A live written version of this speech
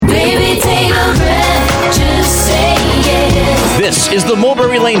is the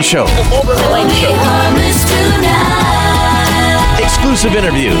Mulberry Lane Show. Exclusive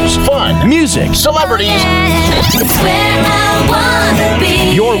interviews, fun, music, celebrities.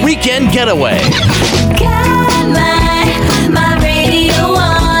 Your weekend getaway.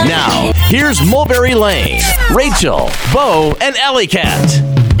 Now, here's Mulberry Lane, Rachel, Bo, and Alley Cat.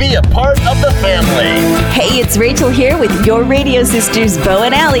 Be a part of the family. Hey, it's Rachel here with your radio sisters, Bo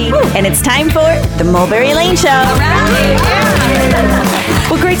and Allie, and it's time for the Mulberry Lane Show. All right.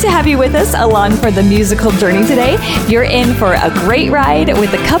 Well, great to have you with us along for the musical journey today. You're in for a great ride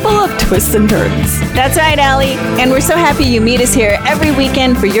with a couple of twists and turns. That's right, Allie. And we're so happy you meet us here every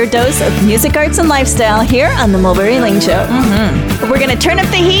weekend for your dose of music, arts, and lifestyle here on the Mulberry Lane Show. We're going to turn up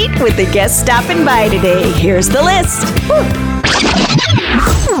the heat with the guests stopping by today. Here's the list.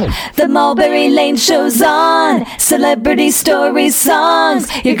 The Mulberry Lane Show's on. Celebrity stories, songs.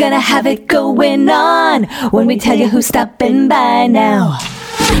 You're gonna have it going on when we tell you who's stopping by now.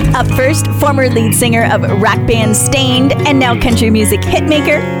 Up first, former lead singer of rock band Stained and now country music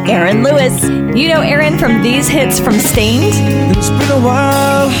hitmaker, Aaron Lewis. You know Aaron from these hits from Stained? It's been a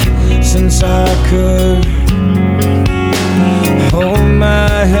while since I could hold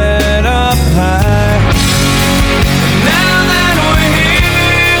my head up high.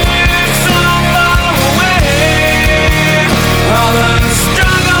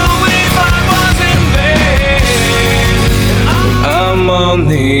 I'm on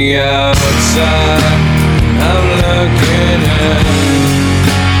the outside, I'm looking in.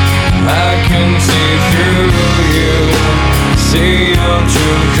 I can see through you, see your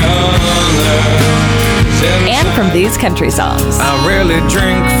true colors. And from these country songs. I rarely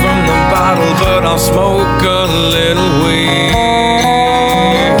drink from the bottle, but I'll smoke a little weed.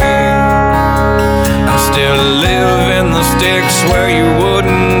 I still live in the sticks where you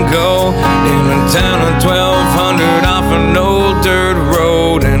wouldn't go, in a town of 1,200 off an old dirt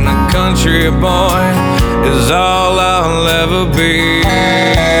road, and a country boy is all I'll ever be.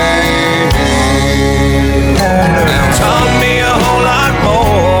 Now taught me a whole lot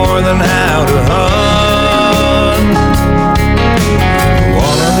more than how to hunt.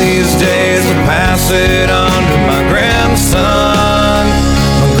 One of these days I'll pass it on to my grandson.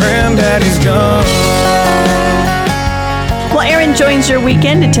 My granddaddy's gone. Well, Aaron joins your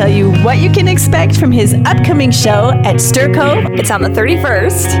weekend to tell you what you can expect from his upcoming show at Stir Cove. It's on the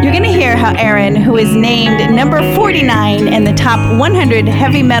 31st. You're going to hear how Aaron, who is named number 49 in the top 100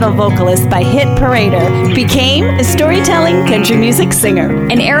 heavy metal vocalists by Hit Parader, became a storytelling country music singer.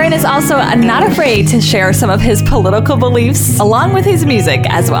 And Aaron is also not afraid to share some of his political beliefs along with his music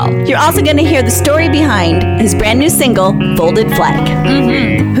as well. You're also going to hear the story behind his brand new single, Folded Flag.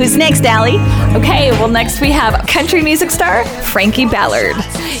 Who's next, Allie? Okay, well, next we have country music star Frankie Ballard.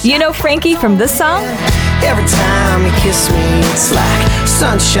 You know Frankie from this song? Every time you kiss me, it's like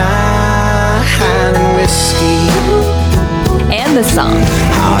sunshine and whiskey. And this song.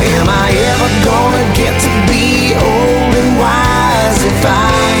 How am I ever gonna get to be old and wise if I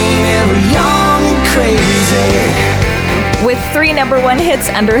ain't ever young and crazy? With 3 #1 hits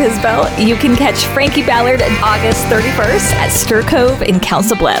under his belt, you can catch Frankie Ballard August 31st at Stir Cove in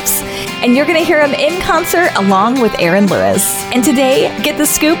Council Bluffs. And you're going to hear him in concert along with Aaron Lewis. And today, get the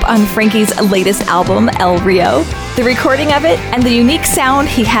scoop on Frankie's latest album, El Rio, the recording of it, and the unique sound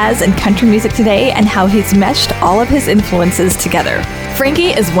he has in country music today and how he's meshed all of his influences together. Frankie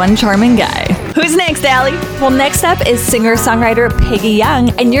is one charming guy. Who's next, Allie? Well, next up is singer-songwriter Pegi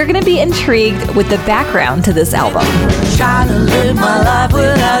Young, and you're going to be intrigued with the background to this album. Trying to live my life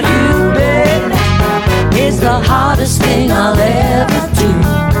without you, babe, is the hardest thing I'll ever do.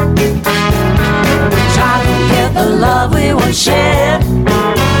 Trying to get the love we once shared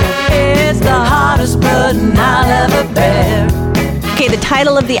is the hardest burden I'll ever bear. Okay, the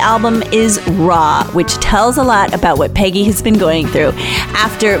title of the album is Raw, which tells a lot about what Pegi has been going through.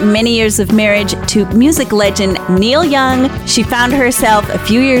 After many years of marriage to music legend Neil Young, she found herself a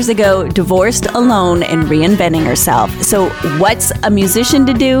few years ago divorced, alone, and reinventing herself. So what's a musician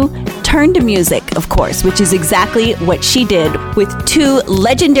to do? Turn to music, of course, which is exactly what she did with 2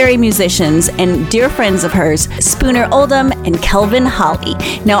 legendary musicians and dear friends of hers, Spooner Oldham and Kelvin Holly.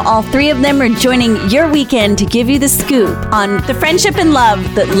 Now, all 3 of them are joining your weekend to give you the scoop on the friendship and love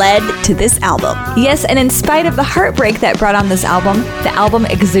that led to this album. Yes, and in spite of the heartbreak that brought on this album, the album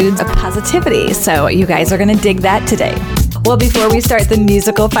exudes a positivity. So you guys are going to dig that today. Well, before we start the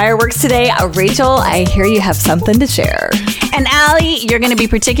musical fireworks today, Rachel, I hear you have something to share. And Allie, you're going to be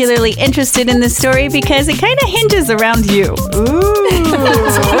particularly interested in this story because it kind of hinges around you.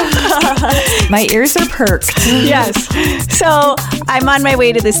 My ears are perked. Yes. So I'm on my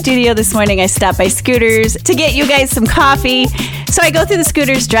way to the studio this morning. I stopped by Scooters to get you guys some coffee. So I go through the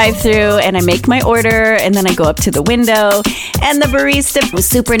Scooters drive-thru and I make my order, and then I go up to the window, and the barista was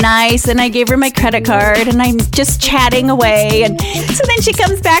super nice, and I gave her my credit card, and I'm just chatting away. And so then she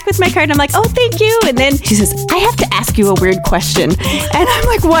comes back with my card, and I'm like, oh, thank you. And then she says, I have to ask you a weird question. And I'm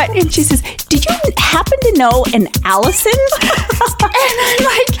like, what? And she says, did you happen to know an Allison? And I'm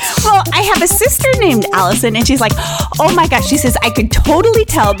like, well, I have a sister named Allison. And she's like, oh my gosh. She says, I could totally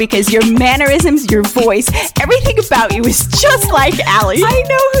tell because your mannerisms, your voice, everything about you is just like Allie. I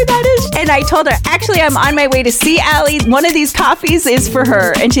know who that is. And I told her, actually, I'm on my way to see Allie. One of these coffees is for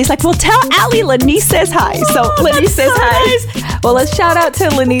her. And she's like, well, tell Allie Lanice says hi. So Lanice says hi. Nice. Well, let's shout out to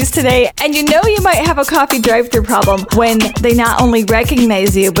Lanice today. And you know you might have a coffee drive-thru problem when they not only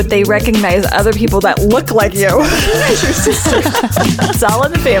recognize you, but they recognize other people that look like you. As your sister. It's all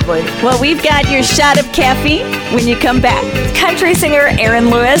in the family. Well, we've got your shot of caffeine when you come back. Country singer Aaron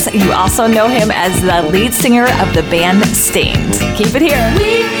Lewis. You also know him as the lead singer of the band Stained. Keep it here.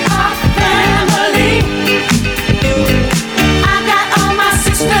 We are family. I got all my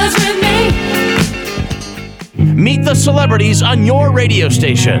sisters with me. Meet the celebrities on your radio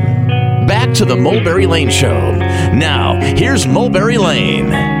station. Back to the Mulberry Lane Show. Now, here's Mulberry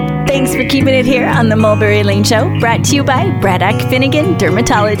Lane. Thanks for keeping it here on the Mulberry Lane Show, brought to you by Braddock Finnegan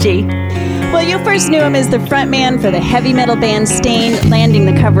Dermatology. Well, you first knew him as the frontman for the heavy metal band Stained, landing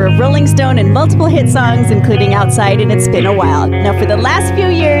the cover of Rolling Stone and multiple hit songs, including Outside and It's Been a While. Now, for the last few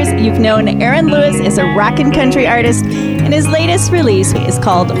years, you've known Aaron Lewis as a rockin' country artist, and his latest release is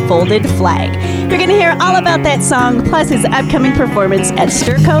called Folded Flag. You're going to hear all about that song, plus his upcoming performance at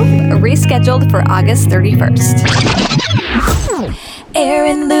Stir Cove, rescheduled for August 31st.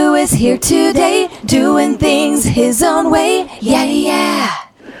 Aaron Lewis here today, doing things his own way. Yeah, yeah.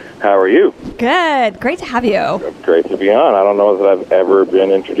 How are you? Good. Great to have you. Great to be on. I don't know that I've ever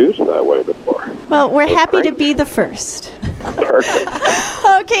been introduced that way before. Well, we're happy great. to be the first. Perfect.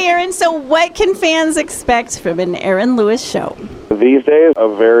 Okay, Aaron, so what can fans expect from an Aaron Lewis show? These days, a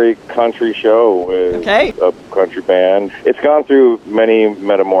very country show with a country band. It's gone through many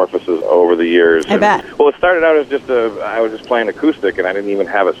metamorphoses over the years. I bet. Well, it started out as I was just playing acoustic, and I didn't even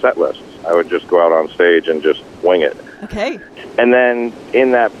have a set list. I would just go out on stage and just wing it. Okay. And then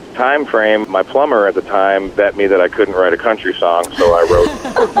in that time frame, my plumber at the time bet me that I couldn't write a country song, so I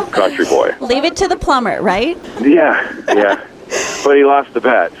wrote Country Boy. Leave it to the plumber, right? Yeah. But he lost the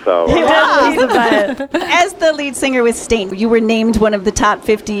bet, so... As the lead singer with Stained, you were named one of the top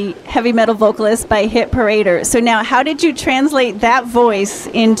 50 heavy metal vocalists by Hit Parader. So now, how did you translate that voice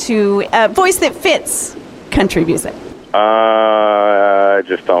into a voice that fits country music? I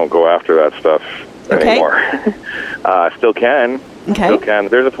just don't go after that stuff anymore. Still can. Okay. Still can.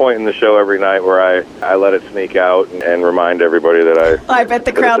 There's a point in the show every night where I let it sneak out and remind everybody that I bet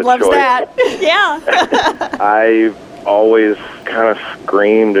the crowd loves that. Yeah. I've always kind of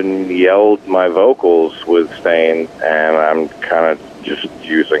screamed and yelled my vocals with Stain, and I'm kind of just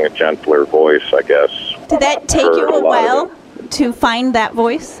using a gentler voice, I guess. Did that take you a while to find that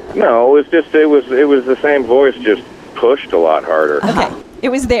voice? No, it was the same voice, just pushed a lot harder. Okay. It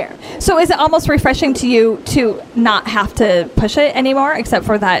was there. So is it almost refreshing to you to not have to push it anymore, except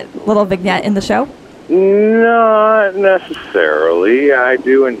for that little vignette in the show? Not necessarily. I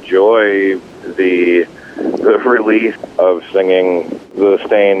do enjoy the release of singing the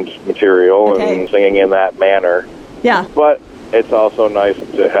Stained material and singing in that manner. Yeah. But it's also nice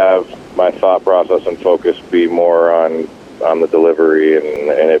to have my thought process and focus be more on the delivery and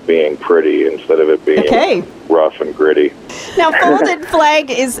it being pretty instead of it being rough and gritty. Now, Folded Flag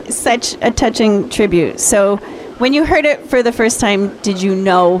is such a touching tribute. So when you heard it for the first time, did you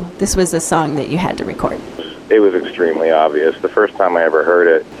know this was a song that you had to record? It was extremely obvious. The first time I ever heard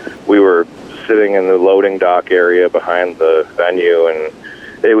it, we were sitting in the loading dock area behind the venue, and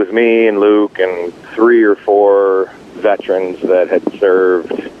it was me and Luke and 3 or 4 veterans that had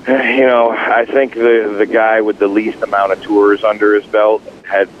served. You know, I think the guy with the least amount of tours under his belt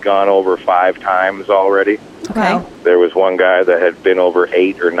had gone over 5 times already. Okay. There was one guy that had been over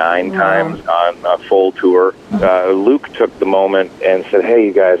 8 or 9 times on a full tour. Luke took the moment and said, hey,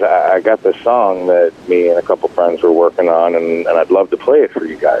 you guys, I got this song that me and a couple friends were working on, and I'd love to play it for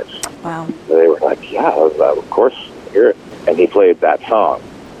you guys. Wow. They were like, yeah, of course, hear it. And he played that song.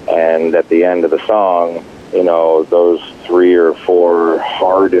 And at the end of the song, you know, those 3 or 4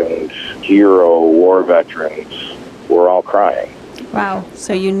 hardened hero war veterans were all crying. Wow.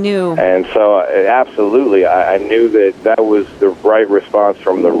 So you knew. And so, absolutely, I knew that was the right response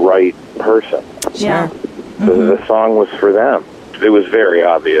from the right person. Yeah. The song was for them. It was very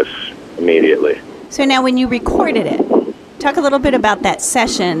obvious immediately. So now when you recorded it, talk a little bit about that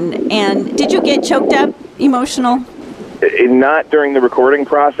session. And did you get choked up, emotional? Not during the recording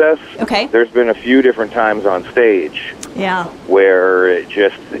process. Okay. There's been a few different times on stage Yeah. where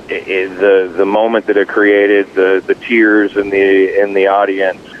the moment that it created, the tears in the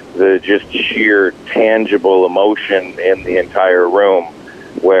audience, the just sheer tangible emotion in the entire room,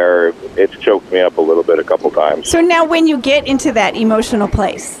 where it's choked me up a little bit a couple times. So now when you get into that emotional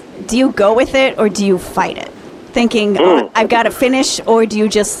place, do you go with it or do you fight it? Thinking, I've got to finish, or do you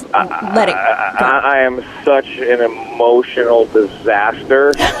just let it go? I am such an emotional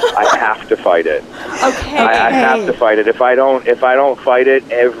disaster. I have to fight it. Okay. I have to fight it. If I don't fight it,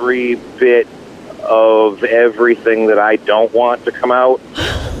 every bit of everything that I don't want to come out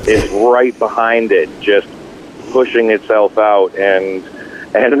is right behind it, just pushing itself out, and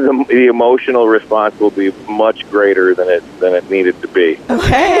the emotional response will be much greater than it needed to be.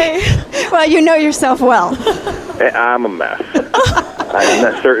 Okay. Well, you know yourself well. I'm a mess.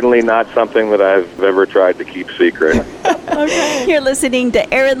 I'm certainly not something that I've ever tried to keep secret. Okay. You're listening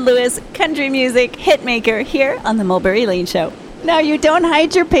to Aaron Lewis, country music hitmaker, here on the Mulberry Lane Show. Now, you don't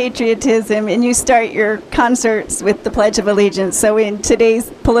hide your patriotism, and you start your concerts with the Pledge of Allegiance. So in today's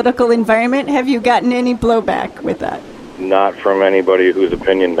political environment, have you gotten any blowback with that? Not from anybody whose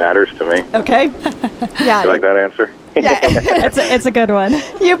opinion matters to me. Okay. Yeah. You like that answer? Yeah. It's a good one.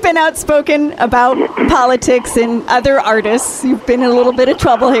 You've been outspoken about politics and other artists. You've been in a little bit of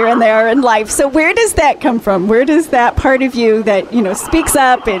trouble here and there in life. So where does that come from? Where does that part of you that, speaks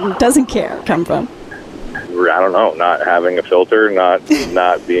up and doesn't care come from? I don't know. Not having a filter, not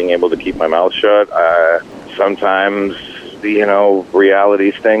being able to keep my mouth shut. Sometimes,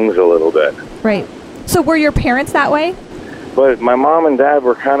 reality stings a little bit. Right. So were your parents that way? But my mom and dad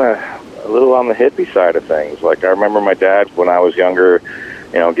were kind of a little on the hippie side of things. Like, I remember my dad, when I was younger,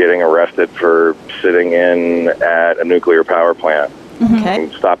 getting arrested for sitting in at a nuclear power plant. Okay.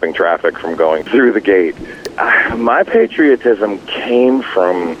 And stopping traffic from going through the gate. My patriotism came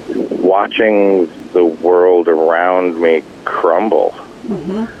from watching the world around me crumble.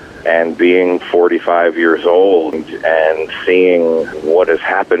 And being 45 years old and seeing what has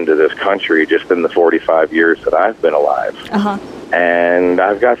happened to this country just in the 45 years that I've been alive. And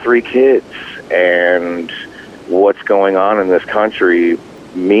I've got 3 kids, and what's going on in this country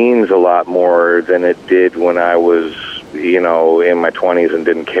means a lot more than it did when I was, in my 20s and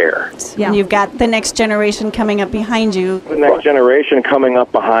didn't care. Yeah. And you've got the next generation coming up behind you. The next generation coming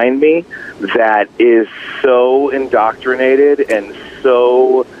up behind me that is so indoctrinated and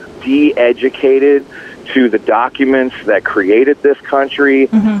so de-educated to the documents that created this country,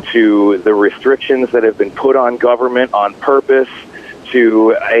 to the restrictions that have been put on government on purpose,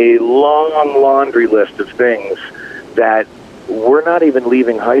 to a long laundry list of things that we're not even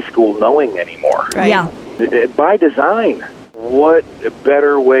leaving high school knowing anymore. Right. Yeah. By design. What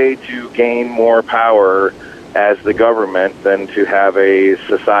better way to gain more power as the government than to have a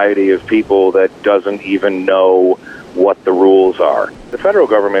society of people that doesn't even know what the rules are? The federal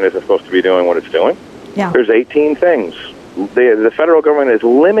government isn't supposed to be doing what it's doing. Yeah. There's 18 things. The federal government is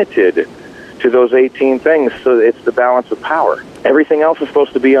limited to those 18 things, so it's the balance of power. Everything else is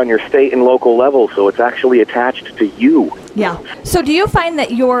supposed to be on your state and local level, so it's actually attached to you. Yeah. So do you find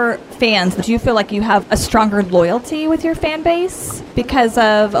that your fans, do you feel like you have a stronger loyalty with your fan base because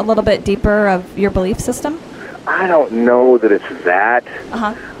of a little bit deeper of your belief system? I don't know that it's that.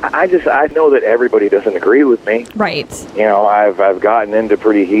 I know that everybody doesn't agree with me. Right. I've gotten into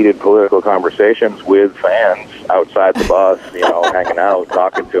pretty heated political conversations with fans outside the bus, hanging out,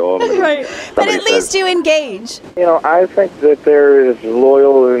 talking to them. Right. But at least you engage. I think that they're as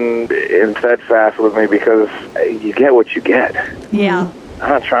loyal and steadfast with me because you get what you get. Yeah.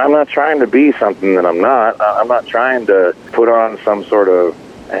 I'm not trying to be something that I'm not. I'm not trying to put on some sort of,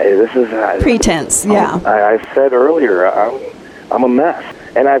 hey, this is pretense. Yeah. I said earlier, I'm a mess,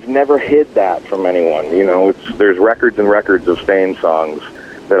 and I've never hid that from anyone. There's records and records of Stain songs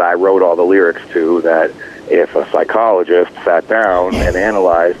that I wrote all the lyrics to. That if a psychologist sat down and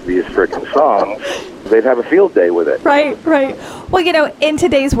analyzed these freaking songs, they'd have a field day with it. Right. Well, in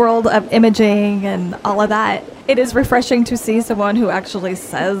today's world of imaging and all of that, it is refreshing to see someone who actually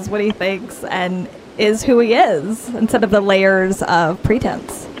says what he thinks and is who he is instead of the layers of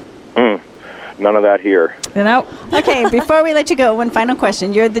pretense. None of that here. Okay, before we let you go, one final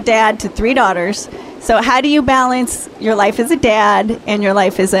question. You're the dad to 3 daughters. So how do you balance your life as a dad and your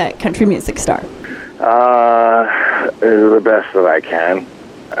life as a country music star? The best that I can.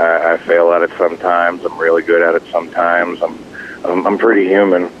 I fail at it sometimes. I'm really good at it sometimes. I'm pretty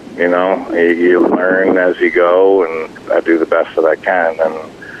human, you know. You learn as you go, and I do the best that I can.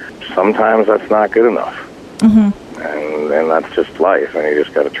 And sometimes that's not good enough. Mm-hmm. And that's just life, and you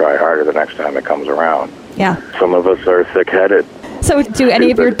just got to try harder the next time it comes around. Yeah. Some of us are thick-headed. So do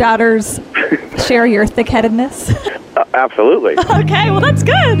any of your daughters share your thick-headedness? Absolutely. Okay, well, that's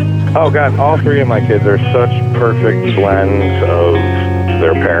good. Oh, God, all three of my kids are such perfect blends of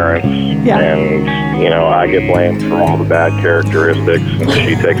their parents. Yeah. And, you know, I get blamed for all the bad characteristics, and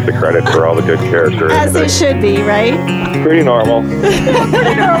she takes the credit for all the good characteristics. As it should be, right? Pretty normal.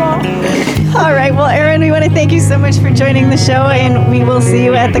 Pretty normal. All right. Well, Aaron, we want to thank you so much for joining the show, and we will see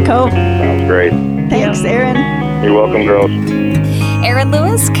you at the Cove. Sounds great. Thanks, Aaron. You're welcome, girls. Aaron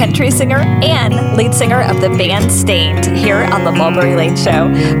Lewis, country singer and lead singer of the band Stained, here on the Mulberry Lane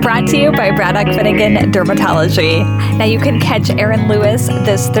Show. Brought to you by Braddock Finnegan Dermatology. Now you can catch Aaron Lewis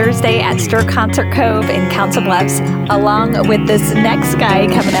this Thursday at Stir Concert Cove in Council Bluffs, along with this next guy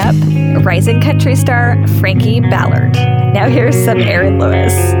coming up, rising country star Frankie Ballard. Now here's some Aaron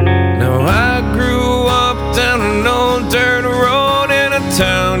Lewis. Now I grew up down an old dirt road in a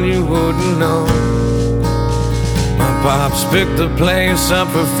town you wouldn't know. My pops picked the place up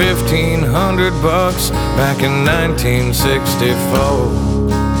for $1,500 back in 1964.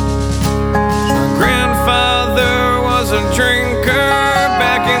 My grandfather was a drinker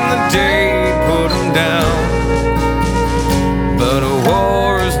back in the day, put him down. But a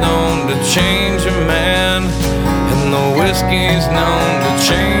war is known to change a man, and the whiskey's known to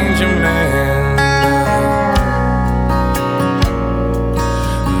change a man.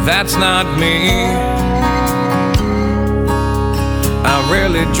 That's not me. I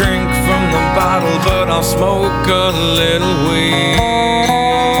rarely drink from the bottle, but I'll smoke a little weed.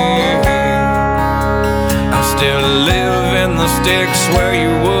 I still live in the sticks where you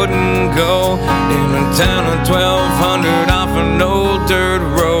wouldn't go, in a town of 1,200 off an old dirt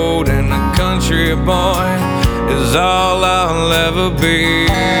road, and a country boy is all I'll ever be.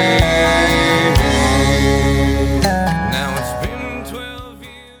 Now it's been 12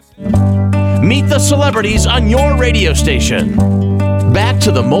 years. Meet the celebrities on your radio station. Back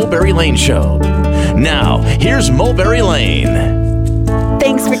to the Mulberry Lane Show. Now, here's Mulberry Lane.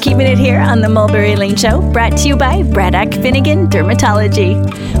 Thanks for keeping it here on the Mulberry Lane Show, brought to you by Braddock Finnegan Dermatology.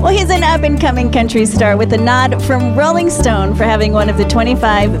 Well, he's an up-and-coming country star with a nod from Rolling Stone for having one of the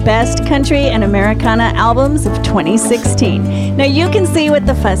 25 best country and Americana albums of 2016. Now, you can see what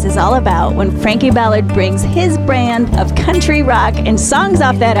the fuss is all about when Frankie Ballard brings his brand of country rock and songs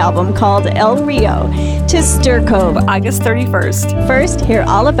off that album called El Rio to Stir Cove August 31st. First, hear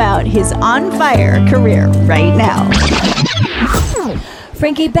all about his on-fire career right now.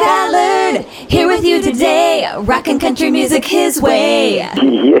 Frankie Ballard, here with you today, rockin' country music his way. Yeah,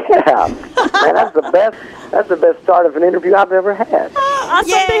 man, that's the best start of an interview I've ever had. Awesome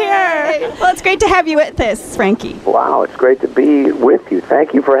to hear. Well, it's great to have you with us, Frankie. Wow, it's great to be with you.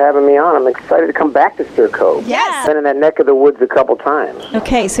 Thank you for having me on. I'm excited to come back to Stir Cove. Yes. Been in that neck of the woods a couple times.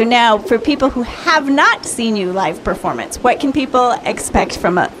 Okay, so now for people who have not seen you live performance, what can people expect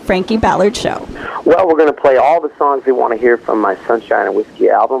from a Frankie Ballard show? Well, we're going to play all the songs they want to hear from my Sunshine and Whiskey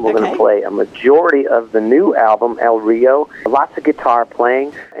album. We're going to play a majority of the new album, El Rio. Lots of guitar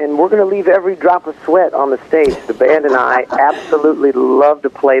playing. And we're going to leave every drop of sweat on the stage. The band and I absolutely love to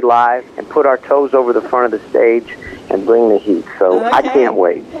play live and put our toes over the front of the stage and bring the heat. So I can't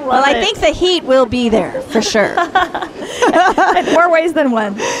wait. Well, I think the heat will be there for sure. In more ways than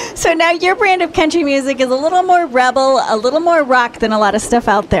one. So now your brand of country music is a little more rebel, a little more rock than a lot of stuff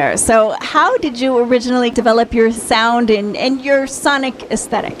out there. So how did you originally develop your sound and your sonic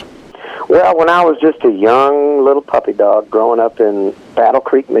aesthetic? Well, when I was just a young little puppy dog growing up in Battle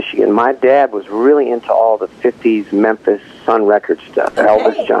Creek, Michigan, my dad was really into all the 50s Memphis Sun Record stuff. Okay.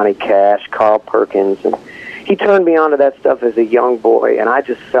 Elvis, Johnny Cash, Carl Perkins, and he turned me on to that stuff as a young boy, and I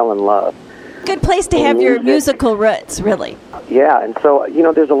just fell in love. Good place to have your musical roots, really. Yeah, and so, you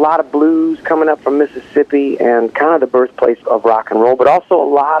know, there's a lot of blues coming up from Mississippi and kind of the birthplace of rock and roll, but also a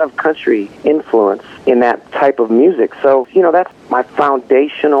lot of country influence in that type of music. So, you know, that's my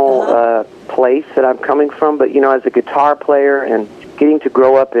foundational place that I'm coming from. But, you know, as a guitar player and getting to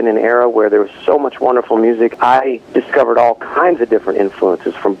grow up in an era where there was so much wonderful music, I discovered all kinds of different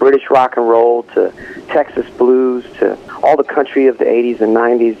influences, from British rock and roll to Texas blues to all the country of the 80s and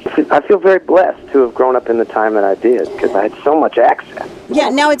 90s. I feel very blessed to have grown up in the time that I did because I had so much access. Yeah,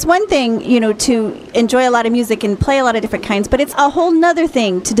 now it's one thing, you know, to enjoy a lot of music and play a lot of different kinds, but it's a whole nother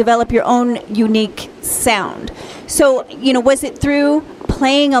thing to develop your own unique sound. So, you know, was it through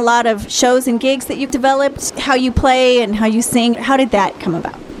playing a lot of shows and gigs that you've developed, how you play and how you sing? How did that come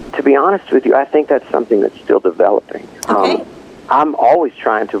about? To be honest with you, I think that's something that's still developing. Okay. I'm always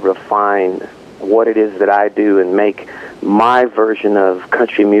trying to refine what it is that I do and make my version of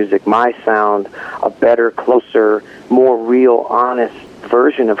country music, my sound, a better, closer, more real, honest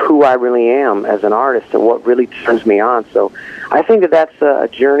version of who I really am as an artist and what really turns me on. So I think that that's a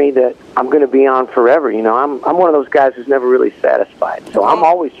journey that I'm going to be on forever. You know, I'm one of those guys who's never really satisfied. So I'm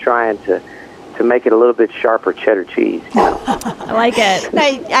always trying to make it a little bit sharper cheddar cheese. You know? I like it.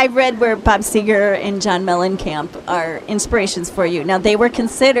 I read where Bob Seger and John Mellencamp are inspirations for you. Now, they were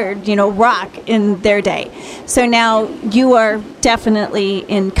considered, rock in their day. So now you are definitely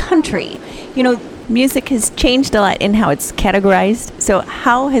in country. Music has changed a lot in how it's categorized. So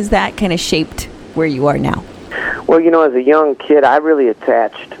how has that kind of shaped where you are now? Well, as a young kid, I really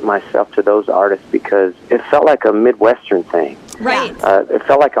attached myself to those artists because it felt like a Midwestern thing. Right. It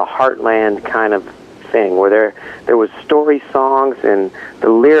felt like a heartland kind of thing where there was story songs and the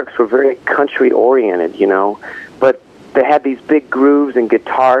lyrics were very country oriented, but they had these big grooves and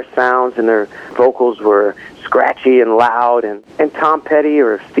guitar sounds and their vocals were scratchy and loud, and Tom Petty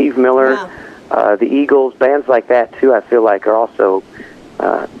or Steve Miller, the Eagles, bands like that too, I feel like are also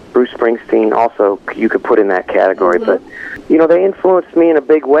Bruce Springsteen also you could put in that category. But they influenced me in a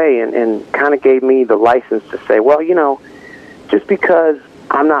big way and kind of gave me the license to say, well, just because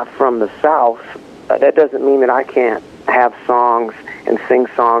I'm not from the South, that doesn't mean that I can't have songs and sing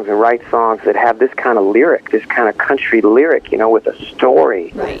songs and write songs that have this kind of lyric, this kind of country lyric, with a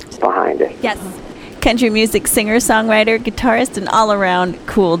story behind it. Yes. Country music singer, songwriter, guitarist, and all-around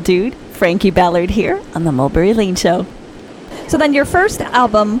cool dude, Frankie Ballard here on the Mulberry Lane Show. So then your first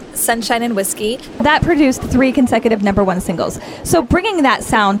album, Sunshine and Whiskey, that produced 3 consecutive #1 singles. So bringing that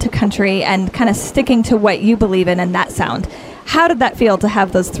sound to country and kind of sticking to what you believe in that sound, how did that feel to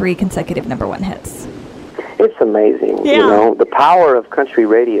have those 3 consecutive #1 hits? It's amazing. Yeah. The power of country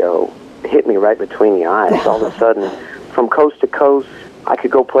radio hit me right between the eyes. All of a sudden, from coast to coast, I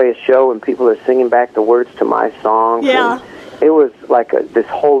could go play a show and people are singing back the words to my songs. Yeah. And it was like this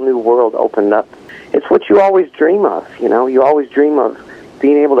whole new world opened up. It's what you always dream of, You always dream of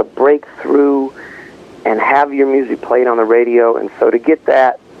being able to break through and have your music played on the radio. And so to get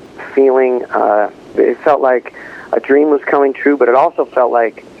that feeling, it felt like a dream was coming true, but it also felt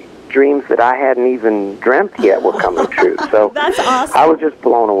like dreams that I hadn't even dreamt yet were coming true. So that's awesome. I was just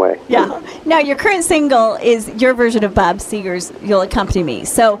blown away. Yeah. Now, your current single is your version of Bob Seger's You'll Accompany Me.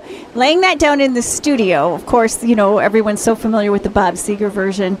 So laying that down in the studio, of course, everyone's so familiar with the Bob Seger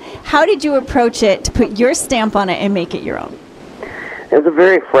version. How did you approach it to put your stamp on it and make it your own? It was a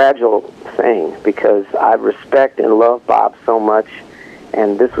very fragile thing because I respect and love Bob so much.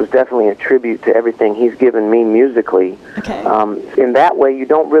 And this was definitely a tribute to everything he's given me musically. Okay. In that way, you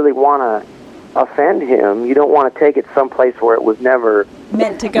don't really want to offend him. You don't want to take it someplace where it was never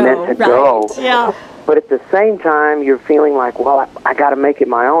meant to go. Yeah. But at the same time, you're feeling like, well, I got to make it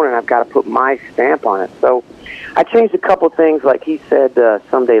my own, and I've got to put my stamp on it. So I changed a couple things. Like he said,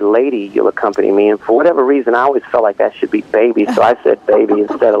 someday, lady, you'll accompany me. And for whatever reason, I always felt like that should be baby, so I said baby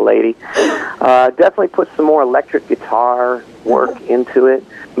instead of lady. Definitely put some more electric guitar work into it.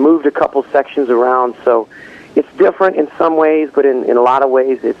 Moved a couple sections around. So it's different in some ways, but in a lot of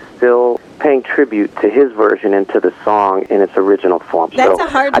ways, it's still paying tribute to his version and to the song in its original form. That's a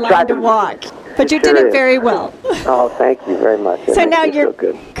hard line to walk, but you did it very well. Oh, thank you very much. So now your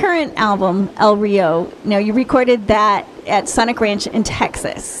current album, El Rio, now you recorded that at Sonic Ranch in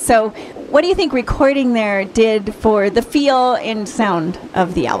Texas. So what do you think recording there did for the feel and sound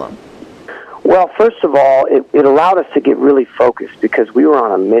of the album? Well, first of all, it allowed us to get really focused because we were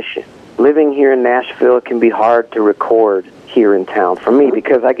on a mission. Living here in Nashville, it can be hard to record here in town for me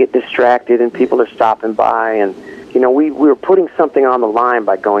because I get distracted and people are stopping by, and we were putting something on the line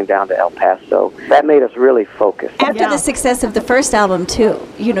by going down to El Paso. That made us really focus. After the success of the first album too,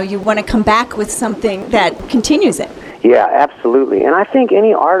 you want to come back with something that continues it. Yeah, absolutely. And I think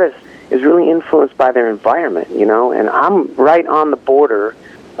any artist is really influenced by their environment, and I'm right on the border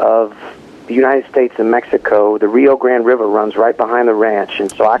of the United States and Mexico. The Rio Grande River runs right behind the ranch, and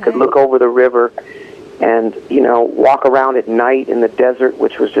so I could look over the river and, walk around at night in the desert,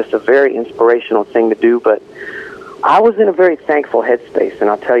 which was just a very inspirational thing to do. But I was in a very thankful headspace, and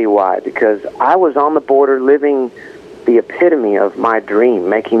I'll tell you why. Because I was on the border living the epitome of my dream,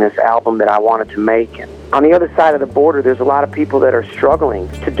 making this album that I wanted to make. And on the other side of the border, there's a lot of people that are struggling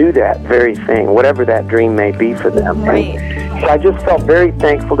to do that very thing, whatever that dream may be for them. Right. And so I just felt very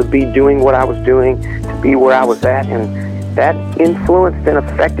thankful to be doing what I was doing, to be where I was at, and that influenced and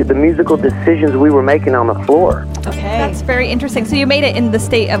affected the musical decisions we were making on the floor. Okay. That's very interesting. So you made it in the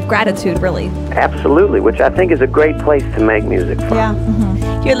state of gratitude, really. Absolutely, which I think is a great place to make music from.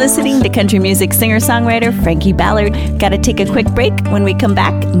 Yeah. You're listening to country music singer-songwriter Frankie Ballard. Gotta take a quick break. When we come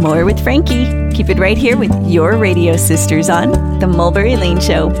back, more with Frankie. Keep it right here with your radio sisters on The Mulberry Lane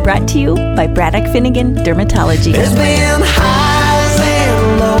Show, brought to you by Braddock Finnegan Dermatology. There's been highs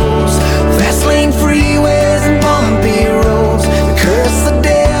and lows, fast lane freeways and bumpy roads. We cursed the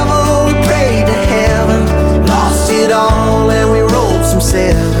devil, we prayed to heaven, lost it all and we rolled some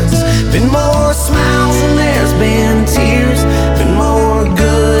sevens. Been more smiles than there's been tears, been more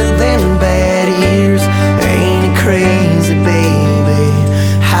good than bad years. Ain't it crazy,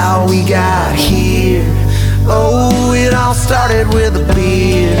 baby, how we got here? Oh, it all started with a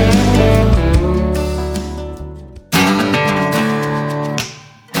beer.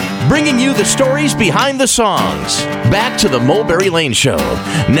 Bringing you the stories behind the songs. Back to the Mulberry Lane Show.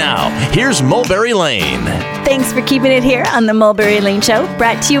 Now, here's Mulberry Lane. Thanks for keeping it here on The Mulberry Lane Show,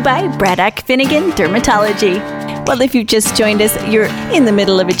 brought to you by Braddock Finnegan Dermatology. Well, if you've just joined us, you're in the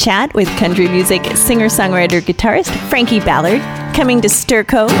middle of a chat with country music singer-songwriter guitarist Frankie Ballard, coming to Stir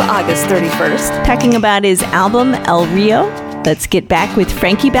Cove August 31st, talking about his album El Rio. Let's get back with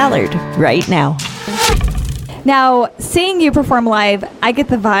Frankie Ballard right now. Now, seeing you perform live, I get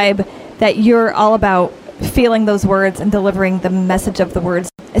the vibe that you're all about feeling those words and delivering the message of the words.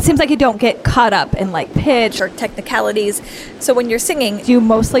 It seems like you don't get caught up in like pitch or technicalities. So when you're singing, you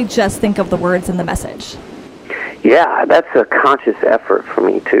mostly just think of the words and the message. Yeah, that's a conscious effort for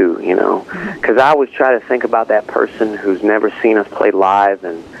me too, you know, because I always try to think about that person who's never seen us play live,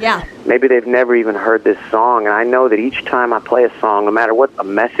 and maybe they've never even heard this song. And I know that each time I play a song, no matter what the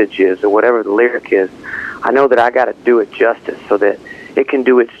message is or whatever the lyric is, I know that I got to do it justice so that it can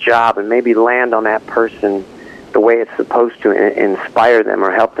do its job and maybe land on that person the way it's supposed to, and inspire them or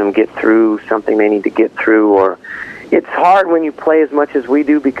help them get through something they need to get through. Or it's hard when you play as much as we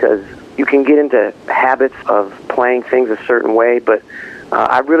do because you can get into habits of playing things a certain way, but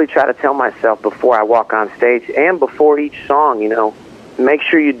I really try to tell myself before I walk on stage and before each song, you know, make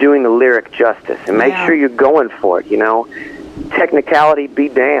sure you're doing the lyric justice and make sure you're going for it, you know. Technicality be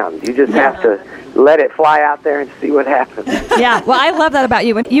damned. You just have to let it fly out there and see what happens. Yeah, well, I love that about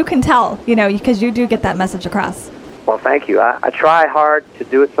you. And you can tell, you know, because you do get that message across. Well, thank you. I try hard to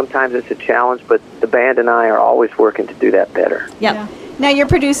do it. Sometimes it's a challenge, but the band and I are always working to do that better. Yep. Now, your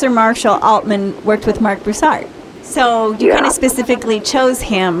producer, Marshall Altman, worked with Mark Broussard. So you kind of specifically chose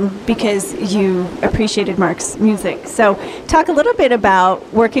him because you appreciated Mark's music. So talk a little bit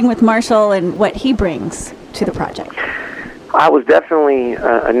about working with Marshall and what he brings to the project. I was definitely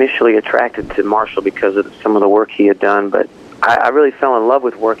initially attracted to Marshall because of some of the work he had done, but I really fell in love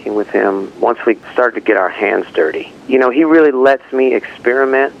with working with him once we started to get our hands dirty. You know, he really lets me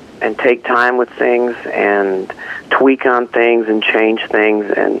experiment and take time with things and tweak on things and change things,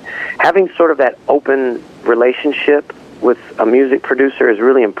 and having sort of that open relationship with a music producer is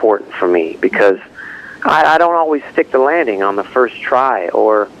really important for me because I don't always stick the landing on the first try,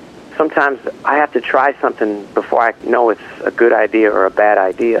 or sometimes I have to try something before I know it's a good idea or a bad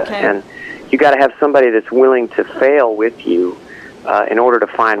idea. Okay. And you got to have somebody that's willing to fail with you in order to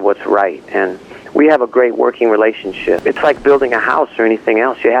find what's right. And we have a great working relationship. It's like building a house or anything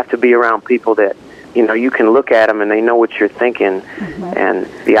else. You have to be around people that, you know, you can look at them and they know what you're thinking, and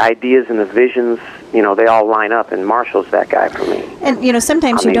the ideas and the visions, you know, they all line up, and Marshall's that guy for me. And, you know,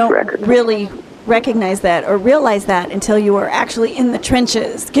 sometimes you don't really recognize that or realize that until you are actually in the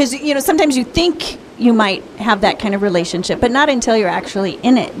trenches. Because, you know, sometimes you think you might have that kind of relationship, but not until you're actually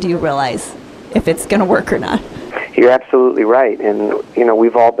in it do you realize if it's going to work or not. You're absolutely right. And, you know,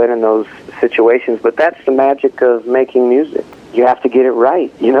 we've all been in those situations, but that's the magic of making music. You have to get it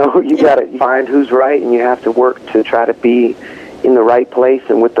right. You know, you got to find who's right, and you have to work to try to be in the right place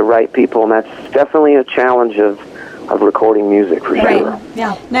and with the right people. And that's definitely a challenge of recording music, for sure.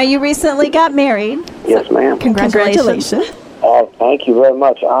 Yeah. Now, you recently got married. Yes, ma'am. Congratulations. Oh, thank you very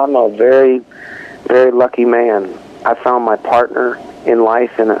much. I'm a very, very lucky man. I found my partner in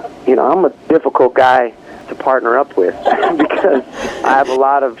life, and, you know, I'm a difficult guy to partner up with because I have a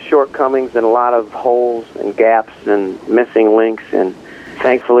lot of shortcomings and a lot of holes and gaps and missing links, and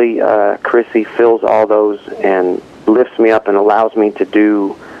thankfully Chrissy fills all those and lifts me up and allows me to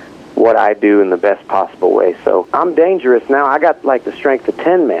do what I do in the best possible way. So I'm dangerous now. I got like the strength of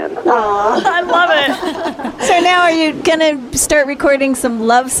 10 men. Aww, I love it. So now are you going to start recording some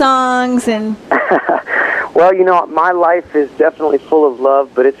love songs? And Well, you know, my life is definitely full of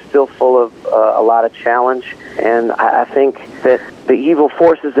love, but it's still full of a lot of challenge. And I think that the evil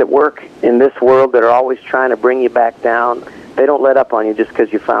forces at work in this world that are always trying to bring you back down, they don't let up on you just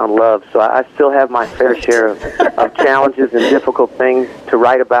because you found love. So I still have my fair share of challenges and difficult things to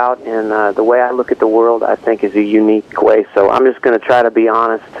write about, and the way I look at the world, I think, is a unique way. So I'm just going to try to be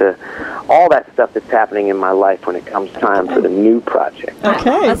honest to all that stuff that's happening in my life when it comes time for the new project.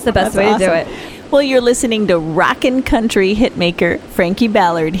 Okay. That's the best way to do it. Well, you're listening to rockin' country hitmaker Frankie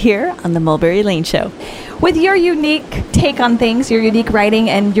Ballard here on the Mulberry Lane Show. With your unique take on things, your unique writing,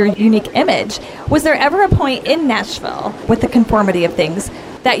 and your unique image, was there ever a point in Nashville, with the conformity of things,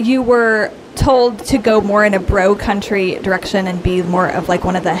 that you were told to go more in a bro country direction and be more of like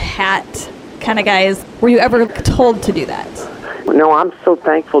one of the hat kind of guys? Were you ever told to do that? No, I'm so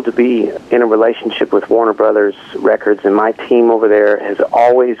thankful to be in a relationship with Warner Brothers Records, and my team over there has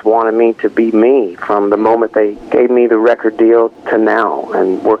always wanted me to be me from the moment they gave me the record deal to now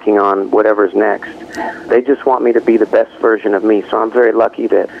and working on whatever's next. They just want me to be the best version of me, so I'm very lucky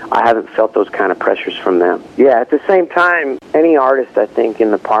that I haven't felt those kind of pressures from them. Yeah, at the same time, any artist, I think,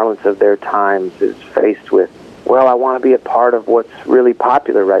 in the parlance of their times is faced with, well, I want to be a part of what's really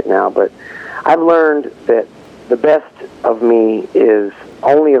popular right now, but I've learned that the best of me is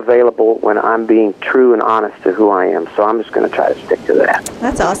only available when I'm being true and honest to who I am. So I'm just going to try to stick to that.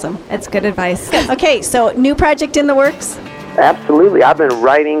 That's awesome. It's good advice. Okay, so new project in the works? Absolutely. I've been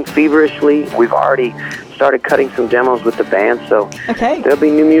writing feverishly. We've already started cutting some demos with the band, so there'll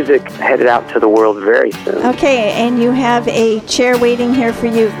be new music headed out to the world very soon. Okay, and you have a chair waiting here for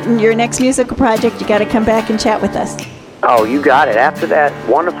you. Your next musical project, you got to come back and chat with us. Oh, you got it. After that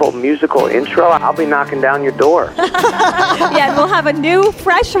wonderful musical intro, I'll be knocking down your door. Yeah, and we'll have a new,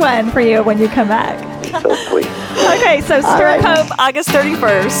 fresh one for you when you come back. So sweet. Okay, so Stir Concert Cove, August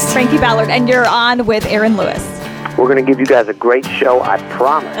 31st. Frankie Ballard, and you're on with Aaron Lewis. We're going to give you guys a great show, I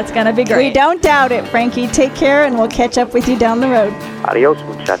promise. That's going to be great. We don't doubt it, Frankie. Take care, and we'll catch up with you down the road. Adios,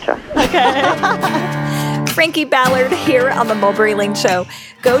 muchacha. Okay. Frankie Ballard here on the Mulberry Lane Show.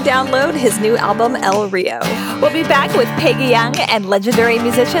 Go download his new album, El Rio. We'll be back with Pegi Young and legendary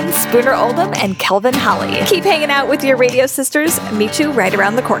musicians Spooner Oldham and Kelvin Holly. Keep hanging out with your radio sisters. Meet you right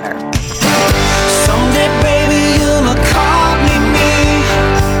around the corner. Someday, baby, you'll accompany me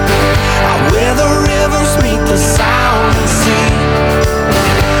where the rivers meet the sound and sea.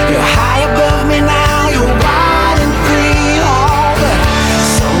 You're high above me now, you're wild and free. Oh, but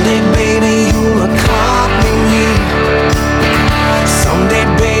someday, baby, you'll accompany me. Someday,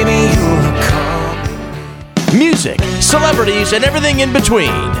 baby, you'll accompany me. Music, celebrities, and everything in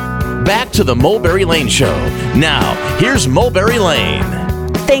between. Back to the Mulberry Lane Show. Now, here's Mulberry Lane.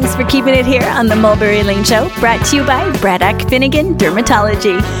 Thanks for keeping it here on the Mulberry Lane Show, brought to you by Braddock Finnegan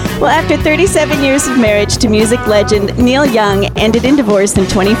Dermatology. Well, after 37 years of marriage to music legend Neil Young ended in divorce in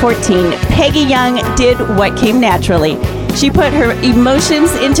 2014, Pegi Young did what came naturally. She put her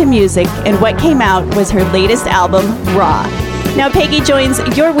emotions into music, and what came out was her latest album, Raw. Now, Pegi joins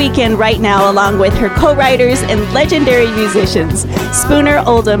your weekend right now along with her co-writers and legendary musicians, Spooner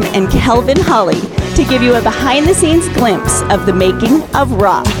Oldham and Kelvin Holly, to give you a behind-the-scenes glimpse of the making of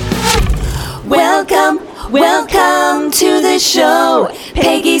Raw. Welcome to the show,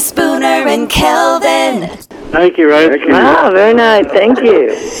 Pegi, Spooner, and Kelvin. Thank you, Rose. Wow, very nice. Thank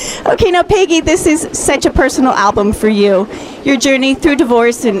you. Okay, now, Pegi, this is such a personal album for you. Your journey through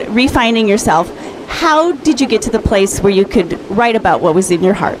divorce and refining yourself. How did you get to the place where you could write about what was in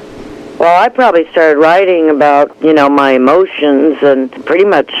your heart? Well, I probably started writing about, my emotions and pretty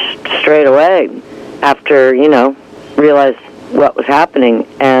much straight away after, realized what was happening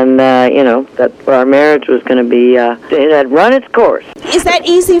and, that our marriage was going to be, it had run its course. Is that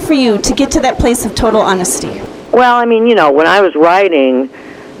easy for you to get to that place of total honesty? Well, when I was writing,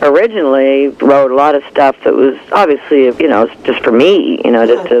 originally wrote a lot of stuff that was obviously, just for me,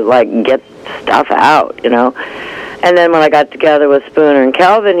 just to, get stuff out, And then when I got together with Spooner and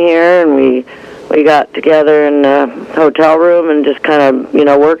Kelvin here, and we got together in a hotel room and just kind of,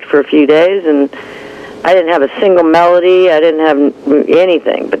 worked for a few days, and I didn't have a single melody, I didn't have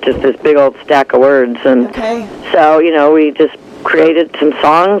anything, but just this big old stack of words. And so, we just created some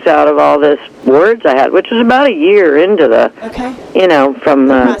songs out of all this words I had, which was about a year into the, from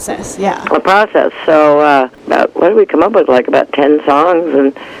the process, the process. So about, what did we come up with, about 10 songs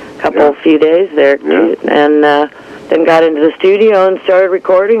and a few days there, and then got into the studio and started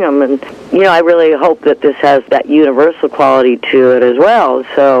recording them. And, I really hope that this has that universal quality to it as well.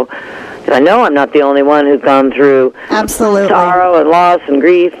 So I know I'm not the only one who's gone through sorrow and loss and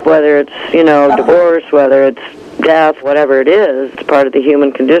grief, whether it's, divorce, whether it's death, whatever it is. It's part of the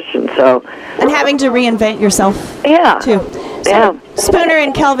human condition. So, and having to reinvent yourself, too. So, Spooner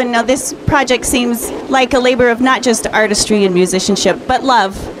and Kelvin, now this project seems like a labor of not just artistry and musicianship, but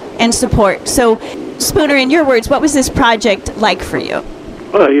love and support. So Spooner, in your words, what was this project like for you?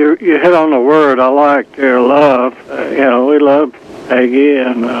 Well, you hit on the word I like there, love. We love Peggy,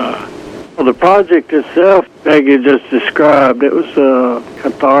 and the project itself, Peggy just described, it was a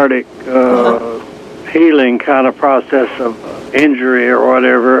cathartic, healing kind of process of injury or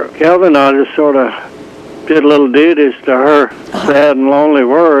whatever. Kelvin and I just sort of did little ditties to her sad and lonely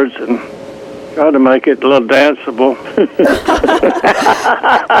words and tried to make it a little danceable.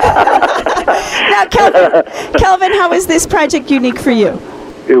 Now, Kelvin, how is this project unique for you?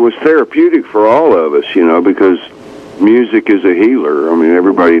 It was therapeutic for all of us, because music is a healer. I mean,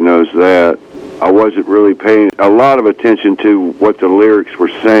 everybody knows that. I wasn't really paying a lot of attention to what the lyrics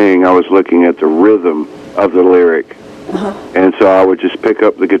were saying. I was looking at the rhythm of the lyric. And so I would just pick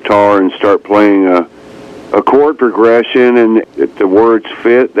up the guitar and start playing a chord progression, and if the words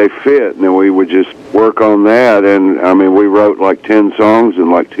fit, they fit. And then we would just work on that. And, I mean, we wrote like 10 songs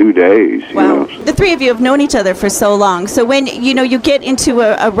in like 2 days. Wow. The three of you have known each other for so long. So when, you get into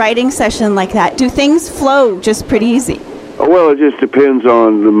a writing session like that, do things flow just pretty easy? Well, it just depends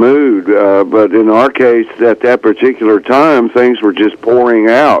on the mood. But in our case, at that particular time, things were just pouring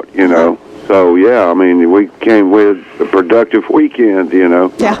out, So, yeah, I mean, we came with a productive weekend,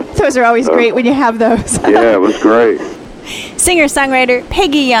 Yeah, those are always great when you have those. Yeah, it was great. Singer-songwriter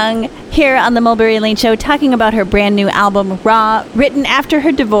Pegi Young here on the Mulberry Lane Show talking about her brand new album, Raw, written after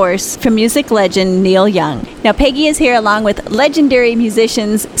her divorce from music legend Neil Young. Now, Pegi is here along with legendary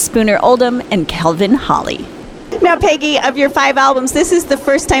musicians Spooner Oldham and Calvin Holly. Now, Pegi, of your 5 albums, this is the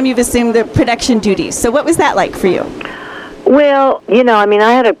first time you've assumed the production duties. So what was that like for you? Well,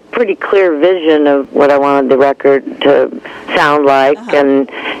 I had a pretty clear vision of what I wanted the record to sound like. And,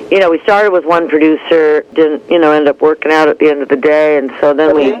 we started with one producer, didn't, end up working out at the end of the day. And so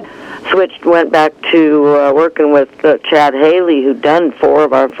then we went back to working with Chad Haley, who'd done 4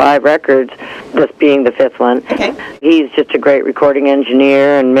 of our 5 records, this being the 5th one. Okay. He's just a great recording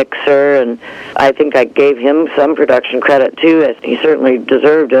engineer and mixer, and I think I gave him some production credit, too. He certainly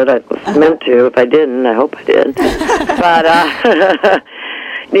deserved it. I was meant to. If I didn't, I hope I did. But,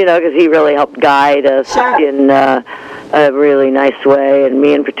 because he really helped guide us in a really nice way, and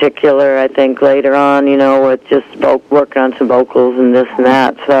me in particular, I think later on, with just working on some vocals and this and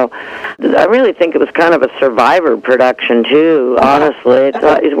that. So I really think it was kind of a Survivor production, too, honestly.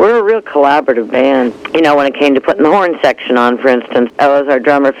 We're a real collaborative band. When it came to putting the horn section on, for instance, that was our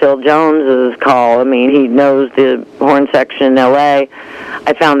drummer Phil Jones's call. I mean, he knows the horn section in L.A.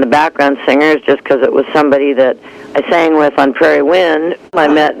 I found the background singers just because it was somebody that I sang with on Prairie Wind. I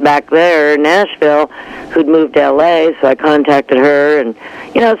met back there in Nashville, who'd moved to L.A., so I contacted her, and,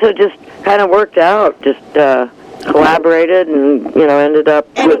 so it just kind of worked out, just collaborated and, ended up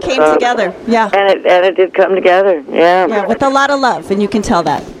and with, it came together, yeah. And it did come together, yeah. Yeah, with a lot of love, and you can tell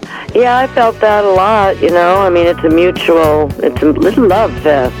that. Yeah, I felt that a lot, I mean, it's a little love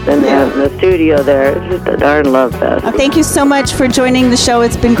fest in the studio there. It's just a darn love fest. Thank you so much for joining the show.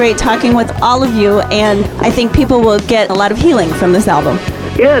 It's been great talking with all of you, and I think people will get a lot of healing from this album.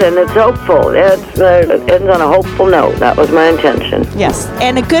 Good, and it's hopeful. It ends on a hopeful note. That was my intention. Yes,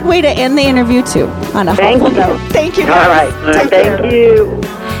 and a good way to end the interview, too, on a hopeful note. Thank you, guys. All right. Thank you.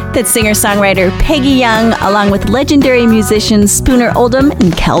 That's singer-songwriter Pegi Young, along with legendary musicians Spooner Oldham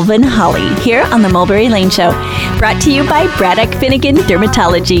and Calvin Holly, here on the Mulberry Lane Show. Brought to you by Braddock Finnegan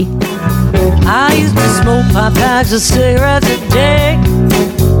Dermatology. I used to smoke 5 packs of cigarettes a day.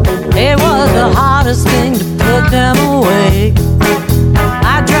 It was the hardest thing to put them away.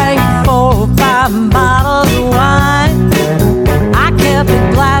 I drank 4 or 5 bottles of wine. I kept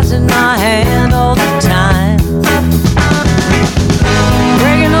a glass in my hand all the time.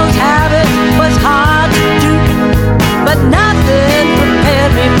 Breaking those habits was hard to do, but nothing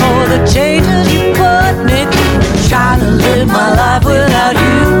prepared me for the changes you put me through. Trying to live my life without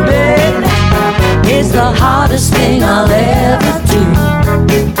you, babe, is the hardest thing I'll ever do.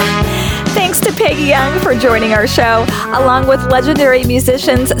 Thanks to Pegi Young for joining our show, along with legendary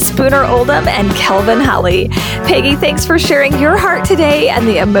musicians Spooner Oldham and Calvin Holly. Pegi, thanks for sharing your heart today and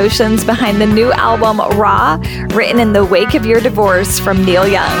the emotions behind the new album, Raw, written in the wake of your divorce from Neil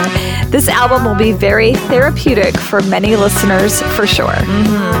Young. This album will be very therapeutic for many listeners, for sure.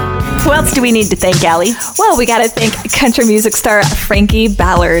 Who else do we need to thank, Allie? Well, we got to thank country music star Frankie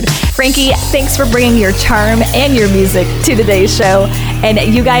Ballard. Frankie, thanks for bringing your charm and your music to today's show. And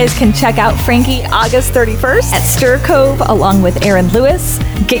you guys can check out Frankie August 31st at Stir Cove along with Aaron Lewis.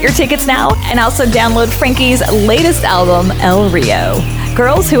 Get your tickets now and also download Frankie's latest album, El Rio.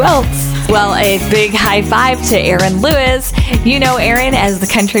 girls, who else? Well, a big high five to Aaron Lewis. You know Aaron as the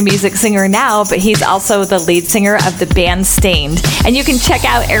country music singer now, but he's also the lead singer of the band Stained. And you can check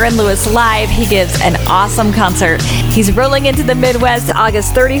out Aaron Lewis live. He gives an awesome concert. He's rolling into the Midwest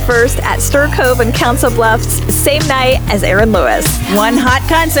August 31st at Stir Cove in Council Bluffs, same night as Aaron Lewis. One hot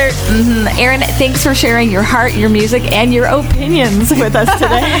concert. Aaron, thanks for sharing your heart, your music, and your opinions with us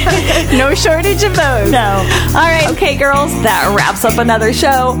today. No shortage of those. No. All right. Okay, girls, that wraps up another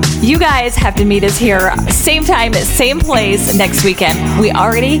show. You guys have to meet us here, same time, same place next weekend. We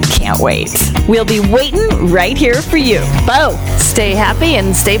already can't wait. We'll be waiting right here for you. Bo, Stay happy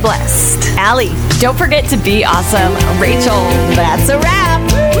and stay blessed. Allie, Don't forget to be awesome. Rachel, that's a wrap.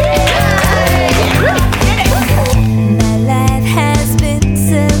 My life has been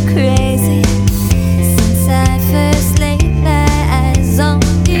so crazy since I first laid my eyes on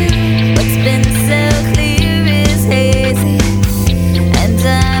you. What's been so clear is hazy, and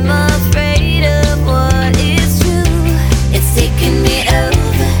I'm afraid of what is true. It's taken me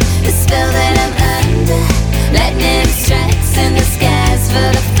over, the spell that I'm under. Lightning strikes and the skies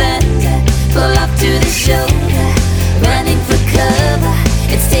full of thunder. Pull off to the shoulder, running for cover.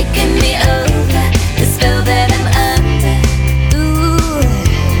 It's taken me over, the spell that I'm under. Ooh,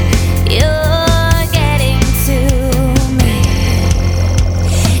 you're getting to me.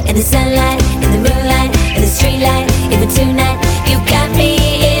 In the sunlight, in the moonlight, in the streetlight, even tonight, you got me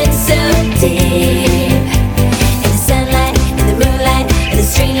in so deep. In the sunlight, in the moonlight, in the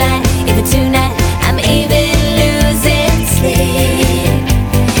streetlight, even tonight, I'm even losing sleep.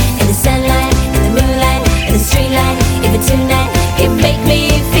 In the sunlight, in the moonlight, in the streetlight, even tonight, it make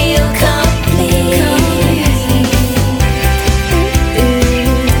me feel complete.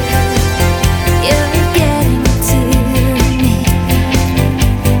 You're getting to me.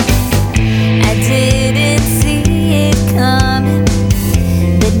 I didn't see it coming,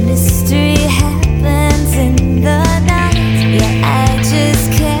 but mystery happens in the night. Yeah, I just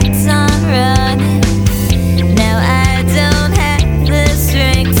kept on running. Now I don't have the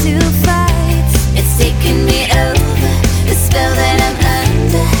strength to fight. It's taken me over, the spell that I'm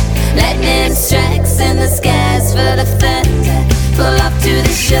under. Lightning strikes and the skies full of thunder. Pull off to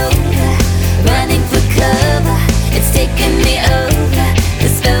the shoulder, running